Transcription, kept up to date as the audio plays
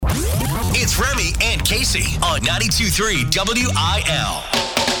and Casey on 92.3 WIL.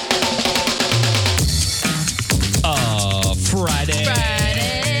 Friday.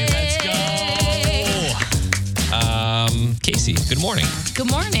 Let's go. Casey, good morning. Good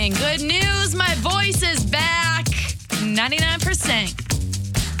morning. Good news. My voice is back.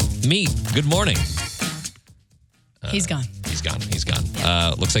 99%. Meat, good morning. He's gone. He's gone.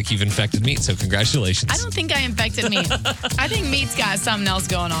 Looks like you've infected Meat, so congratulations. I don't think I infected Meat. I think Meat's got something else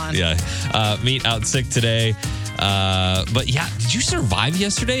going on. Yeah. Meat out sick today. But yeah, did you survive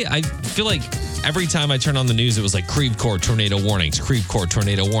yesterday? I feel like every time I turn on the news, it was like Creve Coeur tornado warnings, Creve Coeur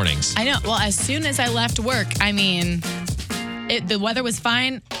tornado warnings. I know. Well, as soon as I left work, the weather was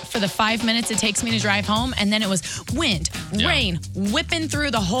fine for the 5 minutes it takes me to drive home. And then it was wind, rain, whipping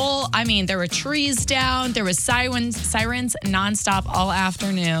through the whole. There were trees down. There was sirens nonstop all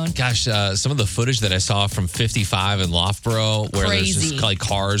afternoon. Gosh, some of the footage that I saw from 55 in Loughborough where there's just like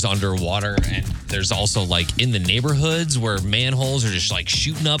cars underwater. And there's also like in the neighborhoods where manholes are just like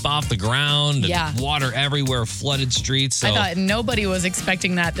shooting up off the ground. And water everywhere, flooded streets. So, I thought nobody was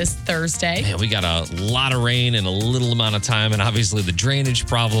expecting that this Thursday. Man, we got a lot of rain in a little amount of time. And obviously the drainage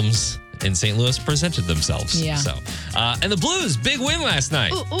problems in St. Louis presented themselves. Yeah. So, and the Blues, big win last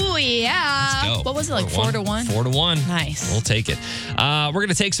night. Ooh, yeah. Let's go. What was it, like 4-1? 4-1. Nice. We'll take it. We're going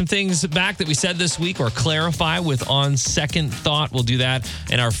to take some things back that we said this week or clarify with On Second Thought. We'll do that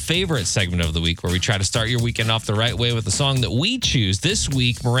in our favorite segment of the week where we try to start your weekend off the right way with the song that we choose. This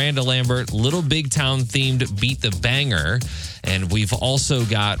week, Miranda Lambert, Little Big Town themed Beat the Banger. And we've also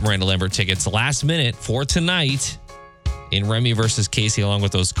got Miranda Lambert tickets last minute for tonight in Remy versus Casey, along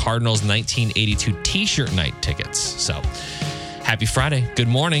with those Cardinals 1982 T-shirt night tickets. So, happy Friday. Good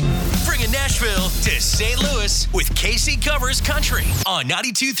morning. Bringing Nashville to St. Louis with Casey Covers Country on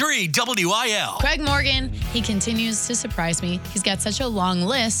 92.3 WIL. Craig Morgan, he continues to surprise me. He's got such a long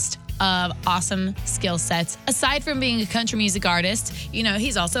list of awesome skill sets. Aside from being a country music artist,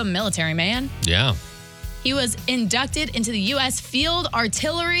 he's also a military man. Yeah. He was inducted into the U.S. Field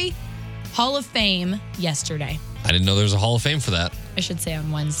Artillery Hall of Fame yesterday. I didn't know there was a Hall of Fame for that. I should say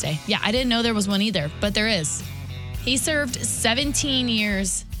on Wednesday. Yeah, I didn't know there was one either, but there is. He served 17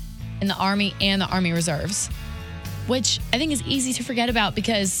 years in the Army and the Army Reserves, which I think is easy to forget about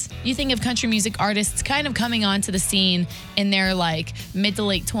because you think of country music artists kind of coming onto the scene in their like mid to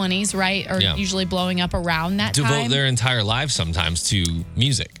late 20s, right? Or usually blowing up around that time. Devote their entire lives sometimes to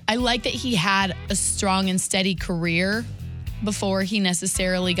music. I like that he had a strong and steady career before he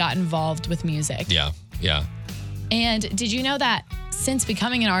necessarily got involved with music. Yeah. And did you know that since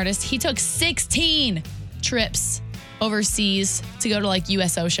becoming an artist, he took 16 trips overseas to go to like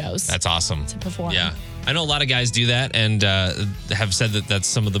USO shows? That's awesome. To perform. Yeah. I know a lot of guys do that and have said that that's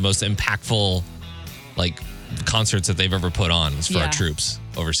some of the most impactful like concerts that they've ever put on is for our troops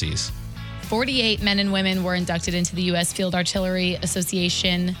overseas. 48 men and women were inducted into the U.S. Field Artillery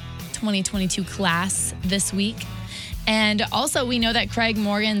Association 2022 class this week. And also, we know that Craig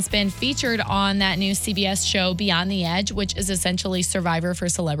Morgan's been featured on that new CBS show, Beyond the Edge, which is essentially Survivor for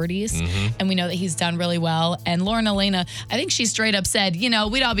celebrities. Mm-hmm. And we know that he's done really well. And Lauren Elena, I think she straight up said, we'd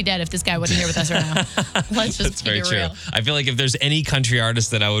all be dead if this guy wasn't here with us right now. Let's just keep it real. True. I feel like if there's any country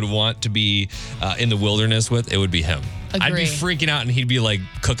artist that I would want to be in the wilderness with, it would be him. Agree. I'd be freaking out and he'd be like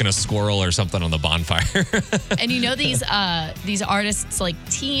cooking a squirrel or something on the bonfire. And these artists, like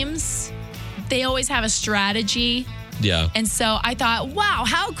teams, they always have a strategy. Yeah. And so I thought, wow,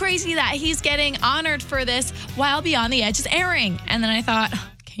 how crazy that he's getting honored for this while Beyond the Edge is airing. And then I thought,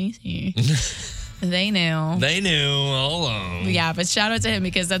 Casey, they knew. They knew all along. Yeah, but shout out to him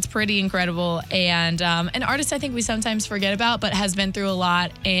because that's pretty incredible. And an artist I think we sometimes forget about, but has been through a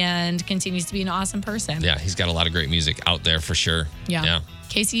lot and continues to be an awesome person. Yeah, he's got a lot of great music out there for sure. Yeah.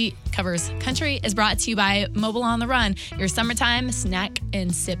 Casey Covers Country is brought to you by Mobile on the Run, your summertime snack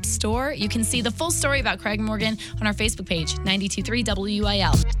and sip store. You can see the full story about Craig Morgan on our Facebook page, 92.3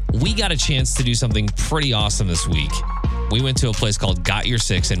 WIL. We got a chance to do something pretty awesome this week. We went to a place called Got Your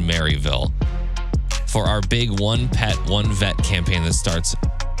Six in Maryville for our big One Pet, One Vet campaign that starts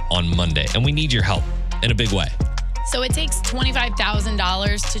on Monday. And we need your help in a big way. So it takes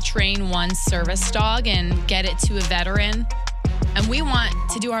 $25,000 to train one service dog and get it to a veteran. And we want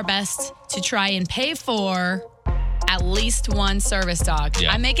to do our best to try and pay for at least one service dog.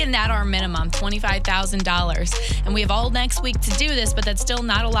 Yeah. I'm making that our minimum, $25,000. And we have all next week to do this, but that's still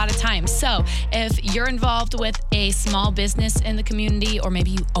not a lot of time. So if you're involved with a small business in the community, or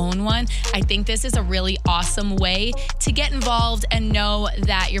maybe you own one, I think this is a really awesome way to get involved and know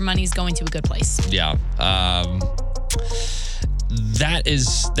that your money's going to a good place. Yeah.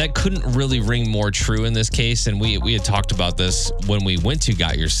 That couldn't really ring more true in this case. And we had talked about this when we went to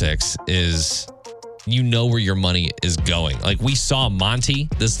Got Your Six, is you know where your money is going. Like we saw Monty,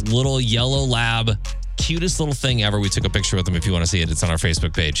 this little yellow lab, cutest little thing ever. We took a picture with him. If you want to see it, it's on our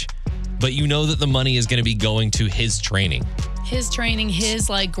Facebook page. But you know that the money is going to be going to his training. His training, his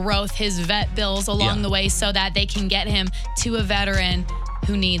like growth, his vet bills along the way so that they can get him to a veteran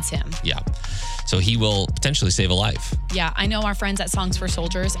who needs him. Yeah. So he will potentially save a life. Yeah, I know our friends at Songs for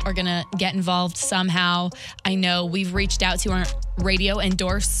Soldiers are going to get involved somehow. I know we've reached out to our radio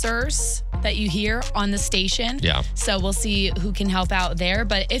endorsers that you hear on the station. Yeah. So we'll see who can help out there.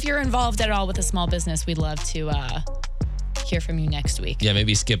 But if you're involved at all with a small business, we'd love to hear from you next week. Yeah,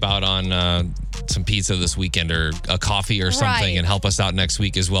 maybe skip out on some pizza this weekend or a coffee or something and help us out next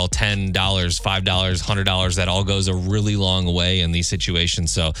week as well. $10, $5, $100, that all goes a really long way in these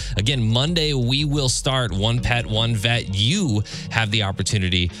situations. So again, Monday, we will start One Pet, One Vet. You have the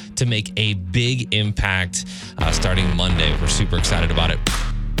opportunity to make a big impact starting Monday. We're super excited about it.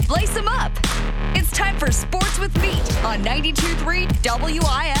 Lace them up. It's time for Sports with Meat on 92.3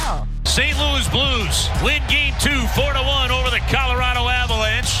 WIL. St. Louis Blues win Game 2, 4-1 over the Colorado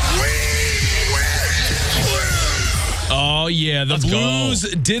Avalanche. Oh, yeah. The Blues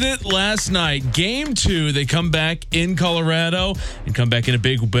did it last night. Game 2, they come back in Colorado and come back in a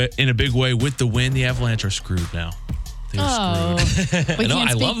big way with the win. The Avalanche are screwed now. Oh,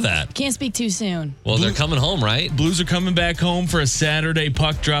 I love that. Can't speak too soon. Well, they're coming home, right? Blues are coming back home for a Saturday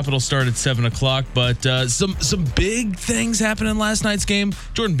puck drop. It'll start at 7 o'clock. But some big things happened in last night's game.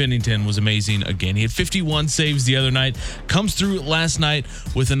 Jordan Binnington was amazing again. He had 51 saves the other night. Comes through last night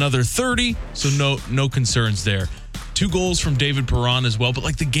with another 30. So no concerns there. 2 goals from David Perron as well. But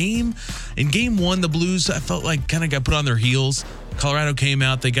like in game 1, the Blues, I felt like kind of got put on their heels. Colorado came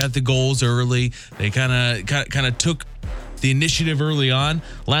out. They got the goals early. They kind of took the initiative early on.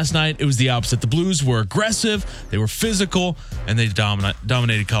 Last night, it was the opposite. The Blues were aggressive, they were physical, and they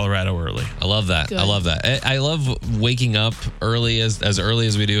dominated Colorado early. I love that. Good. I love that. I love waking up early as early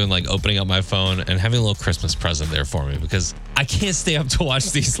as we do and like opening up my phone and having a little Christmas present there for me because I can't stay up to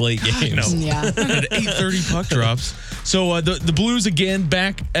watch these late games. Yeah. At 8:30 puck drops. So the Blues again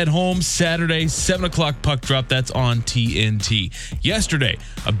back at home Saturday, 7 o'clock puck drop. That's on TNT. Yesterday,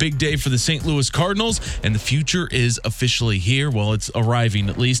 a big day for the St. Louis Cardinals, and the future is officially here. Well, it's arriving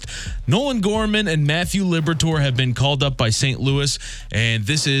at least. Nolan Gorman and Matthew Liberatore have been called up by St. Louis, and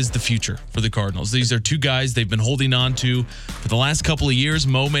this is the future for the Cardinals. These are 2 guys they've been holding on to for the last couple of years.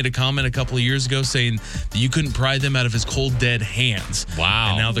 Mo made a comment a couple of years ago saying that you couldn't pry them out of his cold, dead hands. Wow.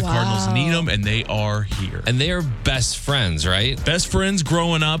 And now the Cardinals need them, and they are here. And they are best friends, right? Best friends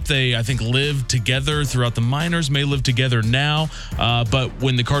growing up. They, I think, lived together throughout the minors, may live together now. But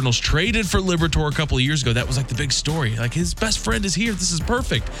when the Cardinals traded for Liberatore a couple of years ago, that was like the big story. Like his best friend is here. This is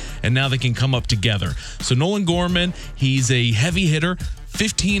perfect. And now they can come up together. So Nolan Gorman, he's a heavy hitter.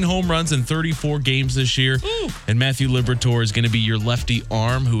 15 home runs in 34 games this year. And Matthew Liberatore is going to be your lefty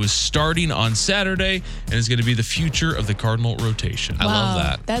arm who is starting on Saturday and is going to be the future of the Cardinal rotation. I love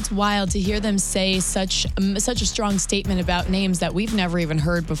that. That's wild to hear them say such a strong statement about names that we've never even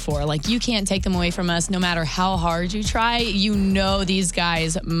heard before. Like, you can't take them away from us no matter how hard you try. You know these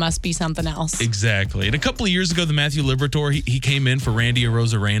guys must be something else. Exactly. And a couple of years ago, the Matthew Liberatore, he came in for Randy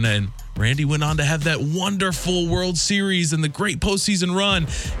Arozarena, and Randy went on to have that wonderful World Series and the great postseason run,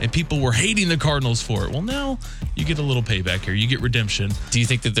 and people were hating the Cardinals for it. Well, now you get a little payback here. You get redemption. Do you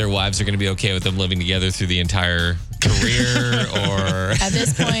think that their wives are going to be okay with them living together through the entire career or At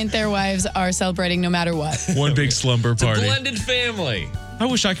this point, their wives are celebrating no matter what. One big slumber it's a party. blended family? I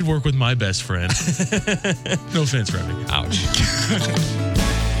wish I could work with my best friend. No offense, Remy. Ouch.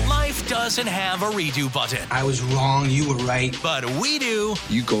 Life doesn't have a redo button, I was wrong, you were right. but we do.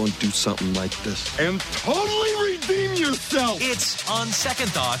 You go and do something like this and totally redeem yourself. It's On Second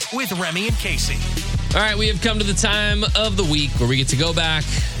Thought with Remy and Casey. All right, we have come to the time of the week where we get to go back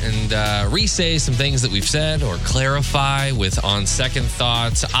and re-say some things that we've said or clarify with On Second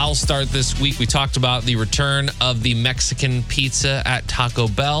Thoughts. I'll start this week. We talked about the return of the Mexican pizza at Taco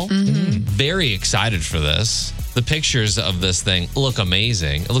Bell. Very excited for this. The pictures of this thing look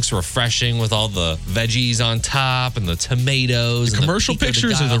amazing. It looks refreshing with all the veggies on top and the tomatoes. The and commercial pico de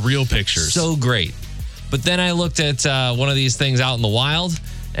pictures are gallo. the real pictures. So great. But then I looked at one of these things out in the wild,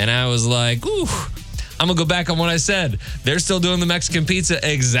 and I was like, ooh, I'm going to go back on what I said. They're still doing the Mexican pizza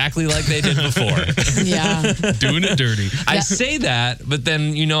exactly like they did before. Yeah. Doing it dirty. I say that, but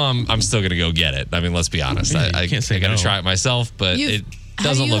then, I'm still going to go get it. I mean, let's be honest. Yeah, I you can't say I got to no. try it myself, but it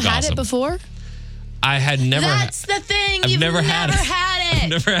doesn't look Have you had awesome. it before? I had never. That's the thing. I've You've never never had it. had it.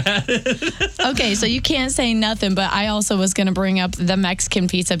 Never had it. Okay, so you can't say nothing, but I also was going to bring up the Mexican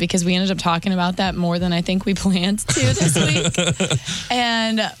pizza because we ended up talking about that more than I think we planned to this week.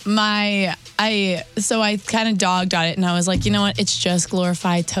 And I I kind of dogged on it, and I was like, you know what? It's just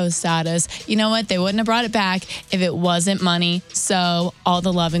glorified tostadas. You know what? They wouldn't have brought it back if it wasn't money. So all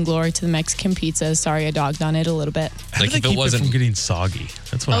the love and glory to the Mexican pizzas. Sorry, I dogged on it a little bit. How do they if keep it wasn't from getting soggy?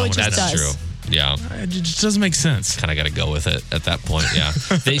 That's what I want to know. That's true. Yeah. It just doesn't make sense. Kind of got to go with it at that point. Yeah.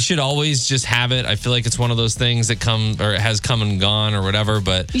 They should always just have it. I feel like it's one of those things that has come and gone or whatever,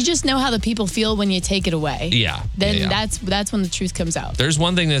 but You just know how the people feel when you take it away. yeah. Then yeah. that's when the truth comes out. There's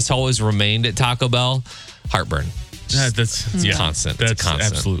one thing that's always remained at Taco Bell, heartburn. That's constant. That's It's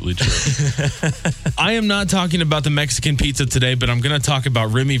constant. absolutely true. I am not talking about the Mexican pizza today, but I'm going to talk about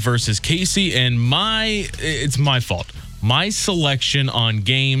Remy versus Casey, and it's my fault. My selection on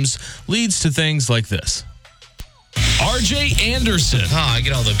games leads to things like this. RJ Anderson. Oh, I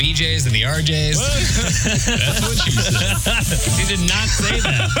get all the BJs and the RJs. That's what she said. She did not say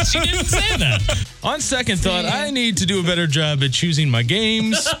that. She didn't say that. On second thought, I need to do a better job at choosing my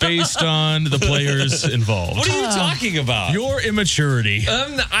games based on the players involved. What are you talking about? Your immaturity.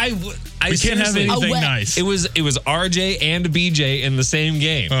 We can't have anything nice. It was RJ and BJ in the same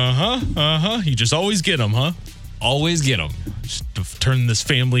game. You just always get them, huh? Always get them. Just to turn this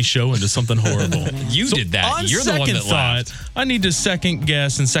family show into something horrible. You did that. On You're the one that laughed. I need to second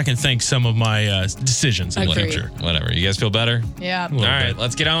guess and second think some of my decisions in the Agreed. future. Whatever. You guys feel better? Yeah. All right,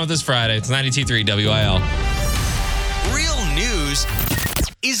 let's get on with this Friday. It's 92.3 WIL. Real news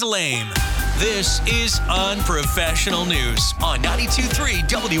is lame. This is unprofessional news on 92.3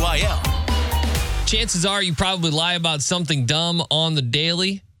 WIL. Chances are you probably lie about something dumb on the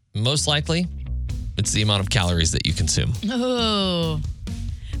daily. Most likely, it's the amount of calories that you consume. Oh.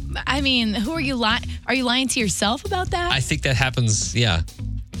 I mean, who are you lying? Are you lying to yourself about that? I think that happens, yeah.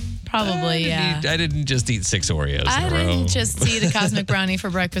 Probably, yeah. I didn't just eat 6 Oreos I in a row. didn't just eat a cosmic brownie for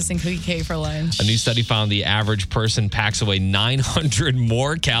breakfast and cookie cake for lunch. A new study found the average person packs away 900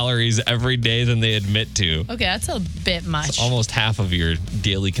 more calories every day than they admit to. Okay, that's a bit much. Almost half of your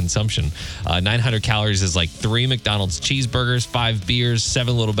daily consumption. 900 calories is like 3 McDonald's cheeseburgers, 5 beers,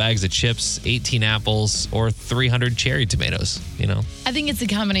 7 little bags of chips, 18 apples, or 300 cherry tomatoes, you know? I think it's a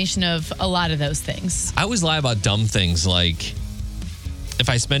combination of a lot of those things. I always lie about dumb things like if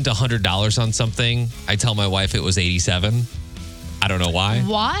I spent $100 on something, I tell my wife it was 87. I don't know why.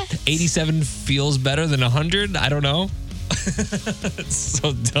 What? 87 feels better than 100. I don't know. It's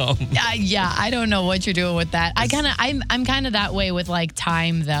so dumb. Yeah, I don't know what you're doing with that. I'm kind of that way with like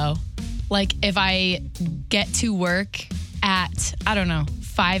time though. Like if I get to work at, I don't know,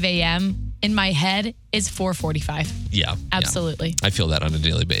 5 a.m., in my head, it's 4:45. Yeah. Absolutely. Yeah. I feel that on a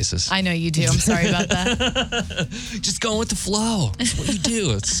daily basis. I know you do. I'm sorry about that. Just going with the flow. That's what you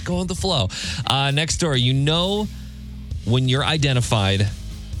do. It's going with the flow. Next story. You know when you're identified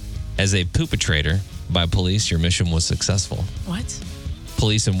as a poopatrator by police, your mission was successful. What?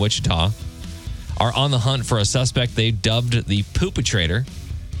 Police in Wichita are on the hunt for a suspect they dubbed the poopatrator.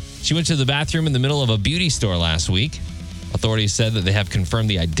 She went to the bathroom in the middle of a beauty store last week. Authorities said that they have confirmed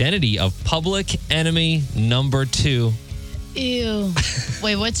the identity of public enemy number 2. Ew.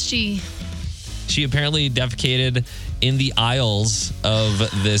 Wait, what's she? She apparently defecated in the aisles of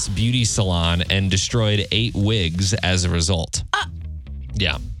this beauty salon and destroyed 8 wigs as a result.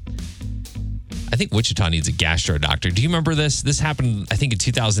 Yeah. I think Wichita needs a gastro doctor. Do you remember this? This happened, I think, in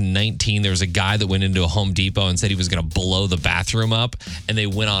 2019. There was a guy that went into a Home Depot and said he was going to blow the bathroom up, and they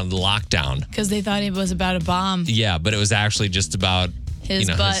went on lockdown. Because they thought it was about a bomb. Yeah, but it was actually just about His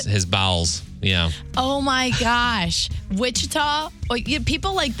butt. his bowels. Yeah. Oh my gosh. Wichita,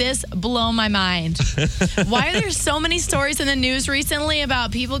 people like this blow my mind. Why are there so many stories in the news recently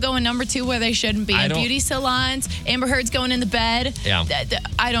about people going number 2 where they shouldn't be? In beauty salons, Amber Heard's going in the bed. Yeah.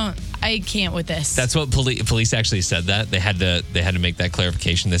 I can't with this. That's what police actually said that. They had to make that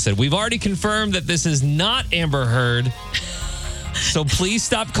clarification. They said, "We've already confirmed that this is not Amber Heard. So please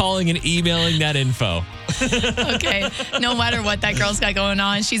stop calling and emailing that info." Okay. No matter what that girl's got going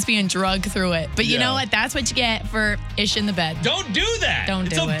on, she's being drugged through it. But you know what? That's what you get for ish in the bed. Don't do that. Don't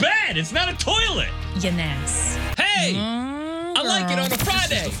do it. It's a bed. It's not a toilet. You nass. Hey, I like it on a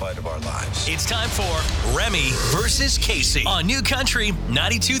Friday. The fight of our lives. It's time for Remy versus Casey on New Country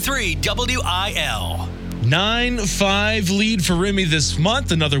 92.3 WIL. 9-5 lead for Remy this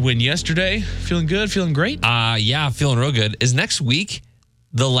month. Another win yesterday. Feeling good? Feeling great? Yeah, feeling real good. Is next week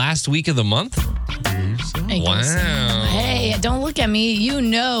the last week of the month? Wow. Hey, don't look at me. You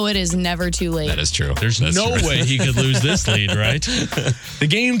know it is never too late. That is true. There's no way he could lose this lead, right? The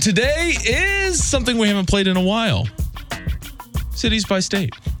game today is something we haven't played in a while. Cities by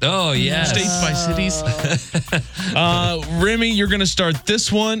state. Oh, yeah. States by cities. Remy, you're going to start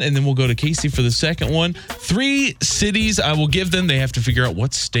this one, and then we'll go to Casey for the second one. 3 cities I will give them. They have to figure out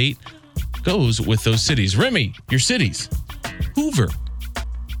what state goes with those cities. Remy, your cities. Hoover,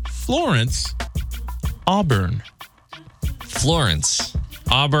 Florence, Auburn. Florence,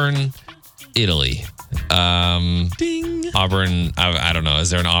 Auburn, Italy. Ding. Auburn, I don't know. Is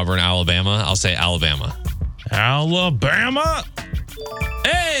there an Auburn, Alabama? I'll say Alabama. Alabama.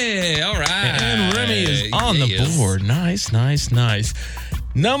 Hey, all right. And Remy is on the board. Nice.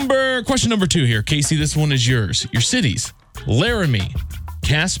 Question number 2 here. Casey, this one is yours. Your cities. Laramie,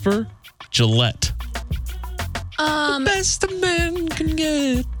 Casper, Gillette. The best a man can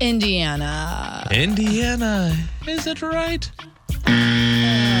get. Indiana. Is it right?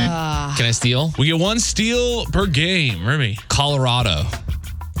 Can I steal? We get 1 steal per game. Remy. Colorado.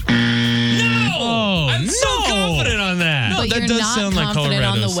 No! I'm so confident on that. But that you're does not sound like confident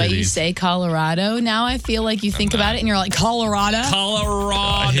on the Colorado way you cities. say Colorado. Now I feel like you think about it and you're like, Colorado?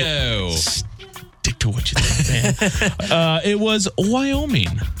 Colorado. Stick to what you think, man. It was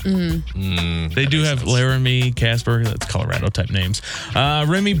Wyoming. They do have Laramie, Casper. That's Colorado type names.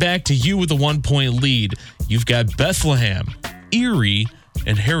 Remy, back to you with a 1-point lead. You've got Bethlehem, Erie,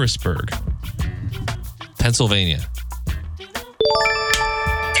 and Harrisburg. Pennsylvania.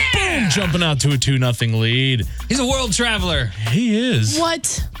 Boom, jumping out to a 2-0 lead. He's a world traveler. He is.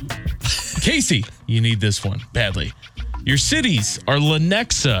 What? Casey, you need this one badly. Your cities are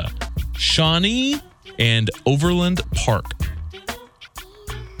Lenexa, Shawnee, and Overland Park.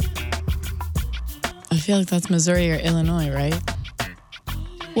 I feel like that's Missouri or Illinois, right?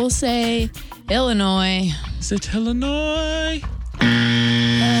 We'll say Illinois. Is it Illinois?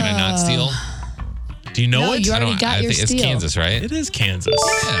 Can I not steal? Do you know No, it? you already got I your think it's steal. Kansas, right? It is Kansas.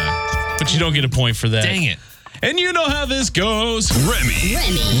 Yeah. But you don't get a point for that. Dang it. And you know how this goes. Remy.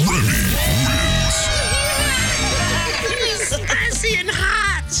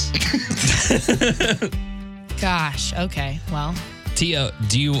 Gosh. Okay. Well, Tia,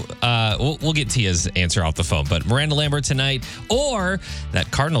 do you, we'll get Tia's answer off the phone, but Miranda Lambert tonight or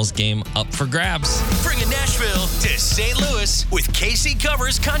that Cardinals game up for grabs. Bringing Nashville to St. Louis with KC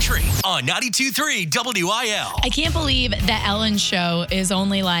Covers Country on 92.3 WIL. I can't believe that Ellen show is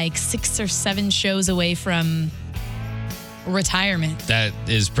only like 6 or 7 shows away from retirement. That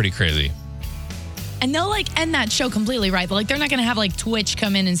is pretty crazy. And they'll like end that show completely, right? But like they're not going to have like Twitch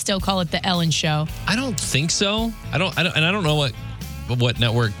come in and still call it the Ellen show. I don't think so. I don't know what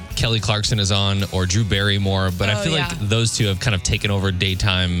network Kelly Clarkson is on or Drew Barrymore, but I feel like those two have kind of taken over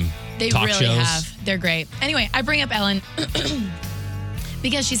daytime talk really shows. have. They're great. Anyway, I bring up Ellen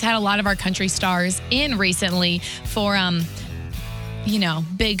because she's had a lot of our country stars in recently for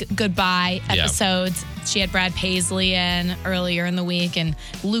big goodbye episodes. She had Brad Paisley in earlier in the week and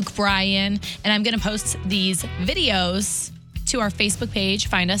Luke Bryan. And I'm going to post these videos to our Facebook page.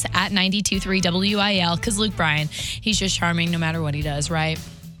 Find us at 92.3 WIL because Luke Bryan, he's just charming no matter what he does, right?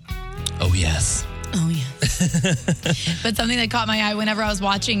 Oh, yes. Oh, yes. But something that caught my eye whenever I was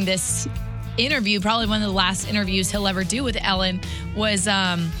watching this interview, probably one of the last interviews he'll ever do with Ellen, was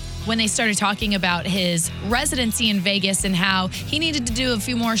when they started talking about his residency in Vegas and how he needed to do a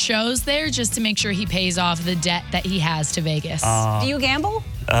few more shows there just to make sure he pays off the debt that he has to Vegas. Do you gamble?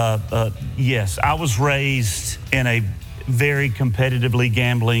 Yes. I was raised in a very competitively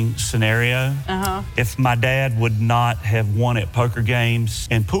gambling scenario. If my dad would not have won at poker games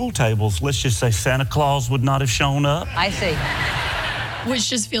and pool tables, let's just say Santa Claus would not have shown up. I see.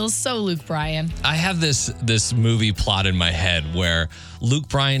 Which just feels so Luke Bryan. I have this movie plot in my head where Luke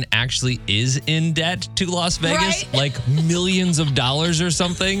Bryan actually is in debt to Las Vegas, Right? like millions of dollars or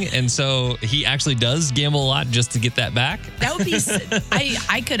something. And so he actually does gamble a lot just to get that back. That would be,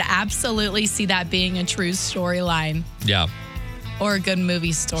 I could absolutely see that being a true storyline Yeah. or a good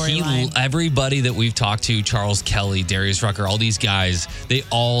movie storyline. Everybody that we've talked to, Charles Kelly, Darius Rucker, all these guys, they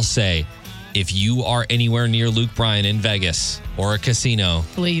all say, if you are anywhere near Luke Bryan in Vegas or a casino,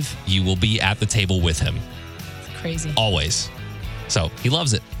 Leave. you will be at the table with him. It's crazy. Always. So he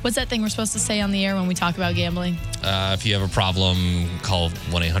loves it. What's that thing we're supposed to say on the air when we talk about gambling? If you have a problem, call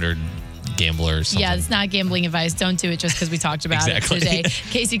 1-800-GAMBLER or something. Yeah, it's not gambling advice. Don't do it just because we talked about Exactly. it today.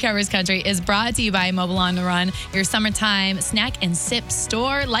 Casey Covers Country is brought to you by Mobile On the Run, your summertime snack and sip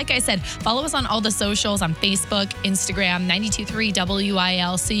store. Like I said, follow us on all the socials on Facebook, Instagram, 92.3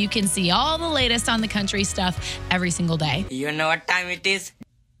 WIL, so you can see all the latest on the country stuff every single day. You know what time it is?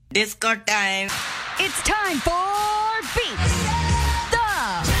 Disco time. It's time for Beat the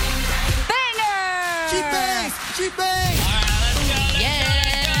Banger. She bangs.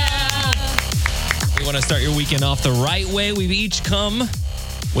 Yeah. You want to start your weekend off the right way? We've each come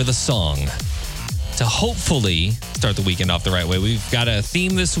with a song to hopefully start the weekend off the right way. We've got a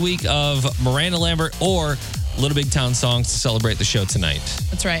theme this week of Miranda Lambert or Little Big Town songs to celebrate the show tonight.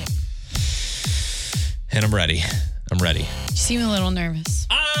 That's right. and I'm ready. You seem a little nervous.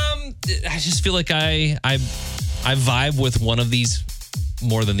 I just feel like I vibe with one of these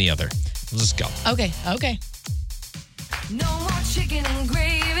more than the other. Let's just go. Okay. No more chicken and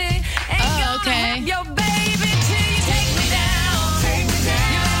gravy. Oh, okay. Your baby till you take me down. Take me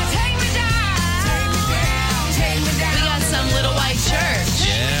down. Take me down. Take me down. Take me down. We got some Little White Church.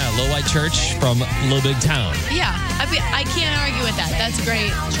 Yeah, Little White Church from Little Big Town. Yeah, I can't argue with that. That's a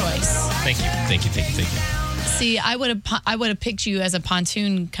great choice. Thank you. See, I would have picked you as a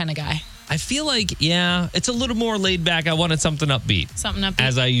pontoon kind of guy. I feel like, it's a little more laid back. I wanted something upbeat. Something upbeat.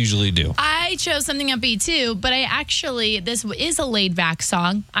 As I usually do. I chose something upbeat too, but this is a laid back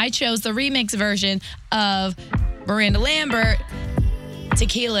song. I chose the remix version of Miranda Lambert,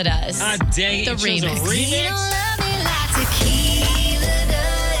 Tequila Does. Ah, dang it. The You chose a remix?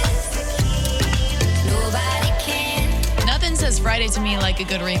 Nothing says Friday to me like a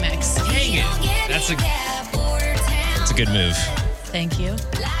good remix. Dang it. That's a good move. Thank you.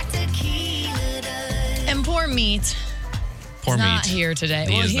 And poor Meat. Poor He's Meat. not here today.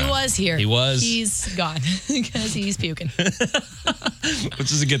 He is not. Was here. He was. He's gone because he's puking.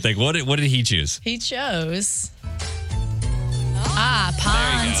 Which is a good thing. What did he choose? He chose pontoon.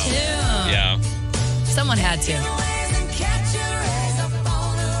 Yeah. Someone had to.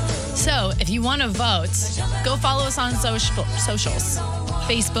 So if you want to vote, go follow us on socials.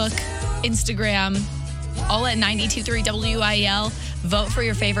 Facebook, Instagram, all at 92.3 WIL. Vote for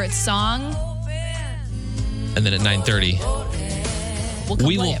your favorite song. And then at 9:30,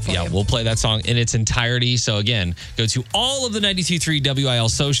 we'll play that song in its entirety. So again, go to all of the 92.3 WIL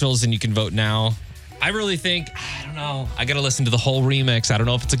socials and you can vote now. I really think, I don't know, I got to listen to the whole remix. I don't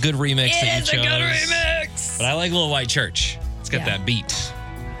know if it's a good remix that you chose. It's a good remix. But I like Little White Church. It's got that beat.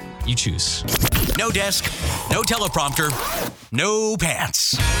 You choose. No desk, no teleprompter, no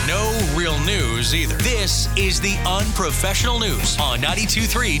pants, no real news either. This is the unprofessional news on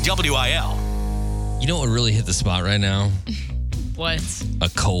 92.3 WIL. You know what really hit the spot right now? What? A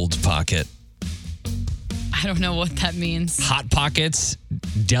cold pocket. I don't know what that means. Hot Pockets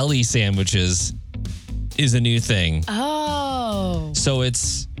deli sandwiches is a new thing. Oh. So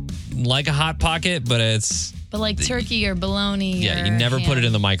it's like a Hot Pocket, but it's... But like turkey or bologna. Yeah, you never put it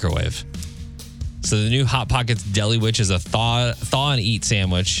in the microwave. So the new Hot Pockets Deli, which is a thaw and eat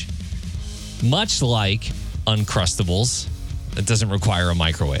sandwich, much like Uncrustables, that doesn't require a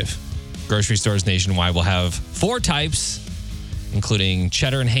microwave. Grocery stores nationwide will have 4 types, including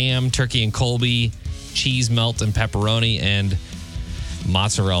cheddar and ham, turkey and Colby, cheese melt and pepperoni, and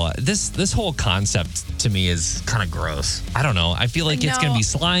mozzarella. This whole concept to me is kind of gross. I don't know. I feel like it's going to be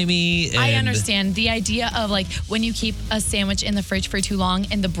slimy. And I understand the idea of like when you keep a sandwich in the fridge for too long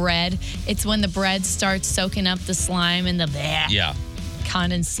and the bread, it's when the bread starts soaking up the slime and the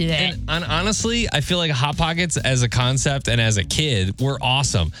condensate. And honestly, I feel like Hot Pockets as a concept and as a kid were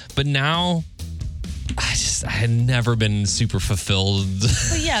awesome. But now I had never been super fulfilled.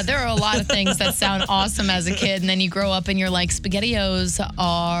 Well, yeah, there are a lot of things that sound awesome as a kid, and then you grow up and you're like, SpaghettiOs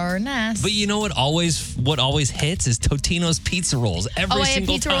are nasty. But you know what always hits is Totino's pizza rolls every single time. I had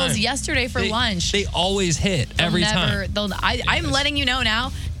pizza rolls yesterday for lunch. They always hit every time. I'm letting you know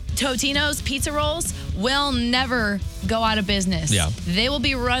now, Totino's pizza rolls will never go out of business. Yeah. They will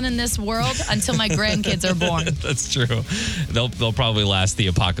be running this world until my grandkids are born. That's true. They'll probably last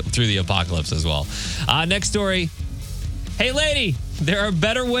through the apocalypse as well. Next story. Hey, lady, there are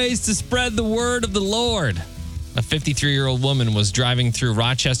better ways to spread the word of the Lord. A 53-year-old woman was driving through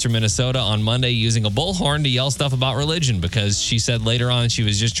Rochester, Minnesota on Monday using a bullhorn to yell stuff about religion because she said later on she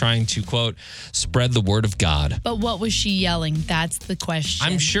was just trying to, quote, spread the word of God. But what was she yelling? That's the question.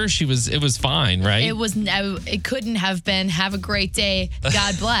 I'm sure it was fine, right? It couldn't have been, have a great day,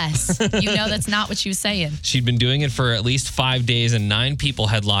 God bless. You know that's not what she was saying. She'd been doing it for at least 5 days and 9 people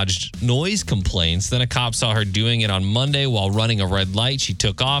had lodged noise complaints. Then a cop saw her doing it on Monday while running a red light. She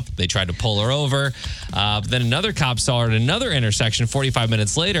took off. They tried to pull her over. Then another cop saw her at another intersection 45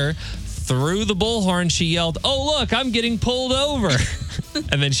 minutes later. Through the bullhorn, she yelled, "Oh, look, I'm getting pulled over."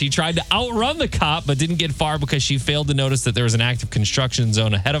 And then she tried to outrun the cop, but didn't get far because she failed to notice that there was an active construction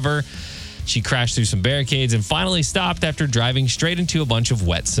zone ahead of her. She crashed through some barricades and finally stopped after driving straight into a bunch of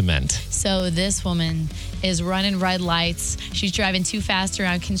wet cement. So this woman is running red lights. She's driving too fast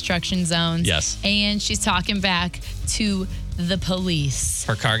around construction zones. Yes. And she's talking back to the police.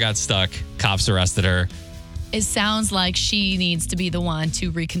 Her car got stuck. Cops arrested her. It sounds like she needs to be the one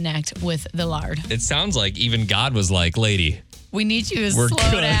to reconnect with the Lord. It sounds like even God was like, lady, We need you to We're slow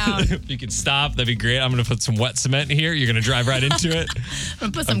good. down. If you could stop, that'd be great. I'm going to put some wet cement in here. You're going to drive right into it. I'm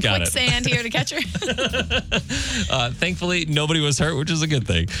going to put some I've got it. quicksand here to catch her. Thankfully, nobody was hurt, which is a good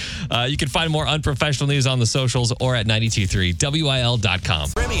thing. You can find more unprofessional news on the socials or at 923WIL.com.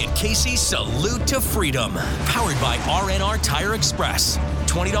 Remy and Casey salute to freedom. Powered by RNR Tire Express.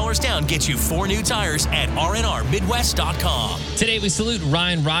 $20 down gets you 4 new tires at RNRMidwest.com. Today, we salute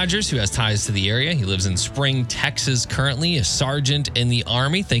Ryan Rogers, who has ties to the area. He lives in Spring, Texas, currently a sergeant in the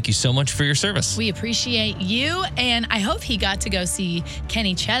Army. Thank you so much for your service. We appreciate you, and I hope he got to go see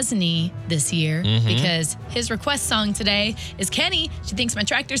Kenny Chesney this year because his request song today is Kenny, She Thinks My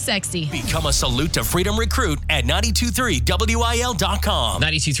Tractor's Sexy. Become a Salute to Freedom recruit at 923WIL.com.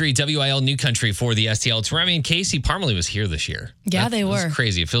 92.3 WIL New Country for the STL. It's Remy and Casey. Parmalee was here this year. Yeah, they were. It's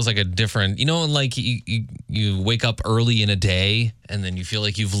crazy. It feels like a different, like you wake up early in a day and then you feel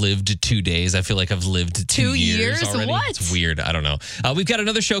like you've lived 2 days. I feel like I've lived 2 years already. What? It's weird. I don't know. We've got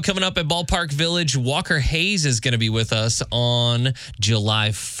another show coming up at Ballpark Village. Walker Hayes is going to be with us on July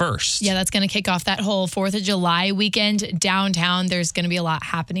 1st. Yeah, that's going to kick off that whole 4th of July weekend downtown. There's going to be a lot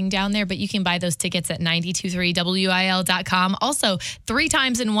happening down there, but you can buy those tickets at 923WIL.com. Also, 3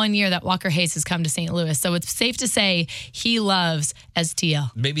 times in 1 year that Walker Hayes has come to St. Louis. So it's safe to say he loves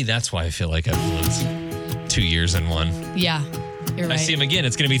STL. Maybe that's why I feel like I've lived 2 years in one. Yeah, you're right. I see him again.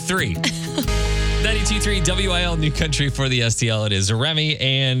 It's going to be 3. 92.3 WIL New Country for the STL. It is Remy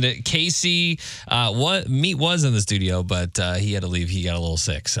and Casey. Meat was in the studio, but he had to leave. He got a little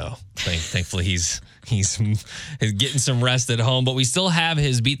sick, so thankfully he's getting some rest at home. But we still have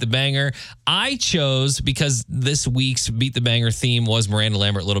his Beat the Banger. I chose, because this week's Beat the Banger theme was Miranda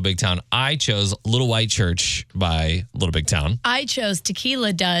Lambert, Little Big Town. I chose Little White Church by Little Big Town. I chose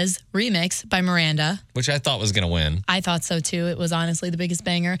Tequila Does Remix by Miranda, which I thought was going to win. I thought so too. It was honestly the biggest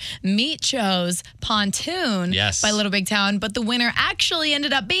banger. Meat chose Pontoon by Little Big Town, but the winner actually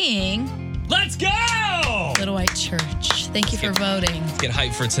ended up being... Let's go! Little White Church. Thank you for voting. Let's get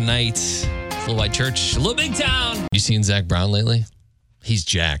hyped for tonight. Little White Church, Little Big Town. You seen Zach Brown lately? He's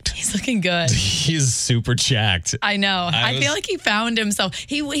jacked. He's looking good. He's super jacked. I know. I feel like he found himself.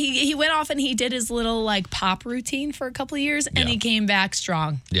 He went off and he did his little pop routine for a couple of years, and he came back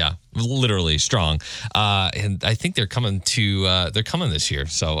strong. Yeah, literally strong. And I think they're coming this year,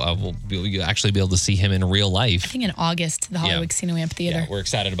 so we'll actually be able to see him in real life. I think in August, the Hollywood Casino Amphitheater. Yeah, we're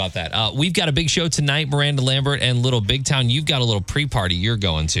excited about that. We've got a big show tonight, Miranda Lambert and Little Big Town. You've got a little pre-party you're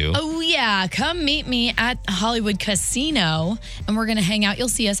going to. Oh yeah, come meet me at Hollywood Casino, and we're gonna hang out. You'll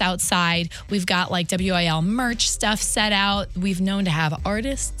see us outside. We've got WIL merch stuff set out. We've known to have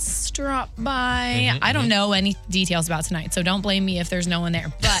artists drop by. I don't know any details about tonight, so don't blame me if there's no one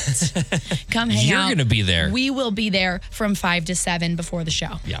there. But come hang out. You're going to be there. We will be there from 5 to 7 before the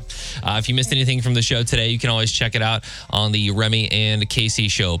show. Yeah. If you missed anything from the show today, you can always check it out on the Remy and Casey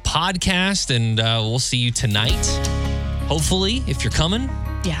Show podcast, and we'll see you tonight. Hopefully, if you're coming.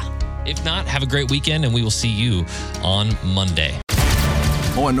 Yeah. If not, have a great weekend, and we will see you on Monday.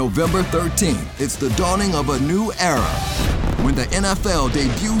 On November 13th, it's the dawning of a new era when the NFL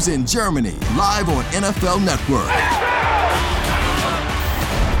debuts in Germany, live on NFL Network.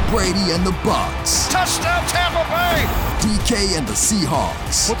 Brady and the Bucs. Touchdown Tampa Bay! DK and the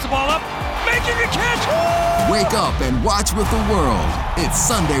Seahawks. Puts the ball up, making a catch! Wake up and watch with the world. It's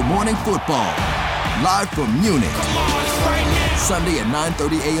Sunday Morning Football, live from Munich. Sunday at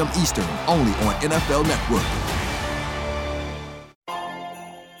 9:30 a.m. Eastern, only on NFL Network.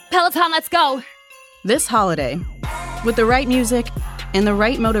 Peloton, let's go! This holiday, with the right music and the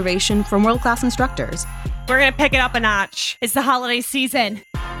right motivation from world-class instructors, we're gonna pick it up a notch. It's the holiday season.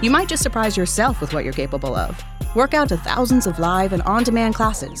 You might just surprise yourself with what you're capable of. Work out to thousands of live and on-demand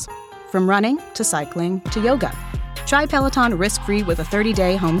classes, from running to cycling to yoga. Try Peloton risk-free with a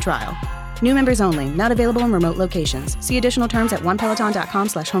 30-day home trial. New members only, not available in remote locations. See additional terms at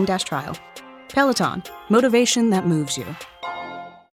onepeloton.com/home-trial. Peloton, motivation that moves you.